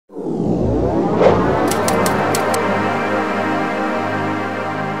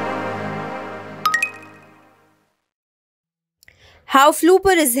how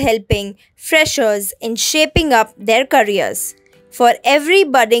Fluper is helping freshers in shaping up their careers. For every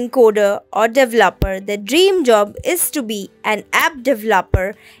budding coder or developer, the dream job is to be an app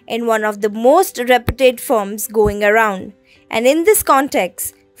developer in one of the most reputed firms going around. And in this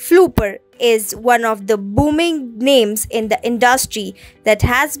context, Fluper is one of the booming names in the industry that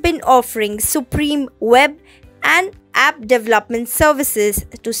has been offering supreme web and app development services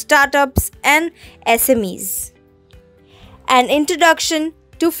to startups and SMEs. An introduction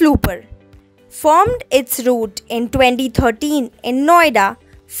to Fluper. Formed its root in 2013 in Noida,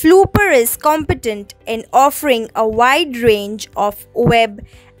 Fluper is competent in offering a wide range of web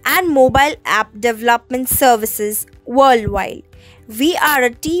and mobile app development services worldwide. We are a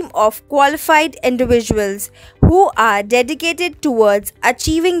team of qualified individuals who are dedicated towards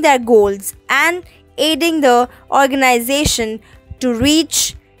achieving their goals and aiding the organization to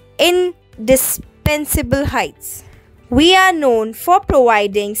reach indispensable heights. We are known for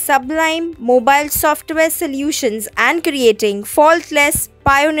providing sublime mobile software solutions and creating faultless,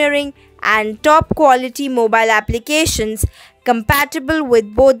 pioneering, and top quality mobile applications compatible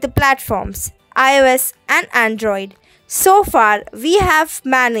with both the platforms, iOS and Android. So far, we have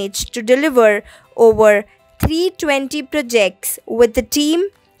managed to deliver over 320 projects with a team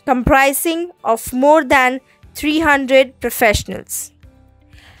comprising of more than 300 professionals.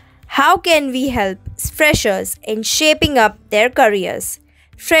 How can we help freshers in shaping up their careers?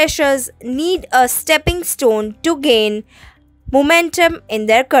 Freshers need a stepping stone to gain momentum in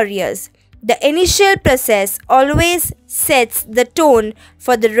their careers. The initial process always sets the tone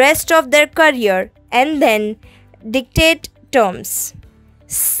for the rest of their career and then dictate terms.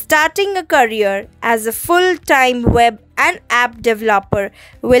 Starting a career as a full-time web and app developer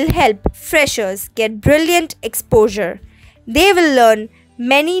will help freshers get brilliant exposure. They will learn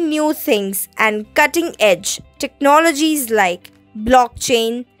many new things and cutting-edge technologies like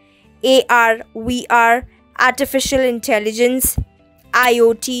blockchain, AR, VR, artificial intelligence,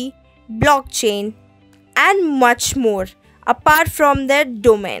 IoT, blockchain, and much more apart from their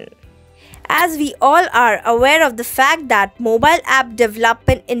domain. As we all are aware of the fact that mobile app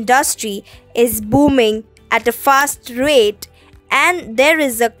development industry is booming at a fast rate and there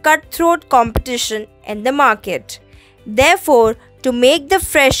is a cutthroat competition in the market. Therefore, to make the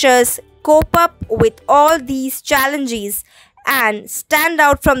freshers cope up with all these challenges and stand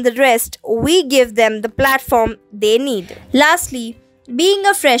out from the rest, we give them the platform they need. Lastly, being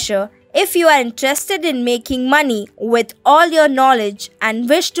a fresher, if you are interested in making money with all your knowledge and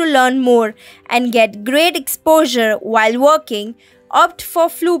wish to learn more and get great exposure while working, opt for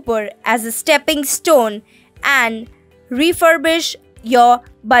Fluper as a stepping stone and refurbish your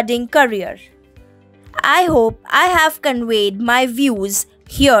budding career. I hope I have conveyed my views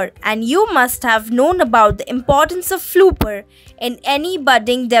here and you must have known about the importance of Fluper in any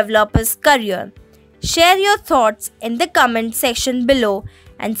budding developer's career. Share your thoughts in the comment section below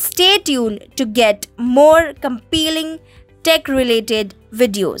and stay tuned to get more compelling tech-related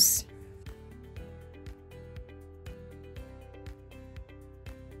videos.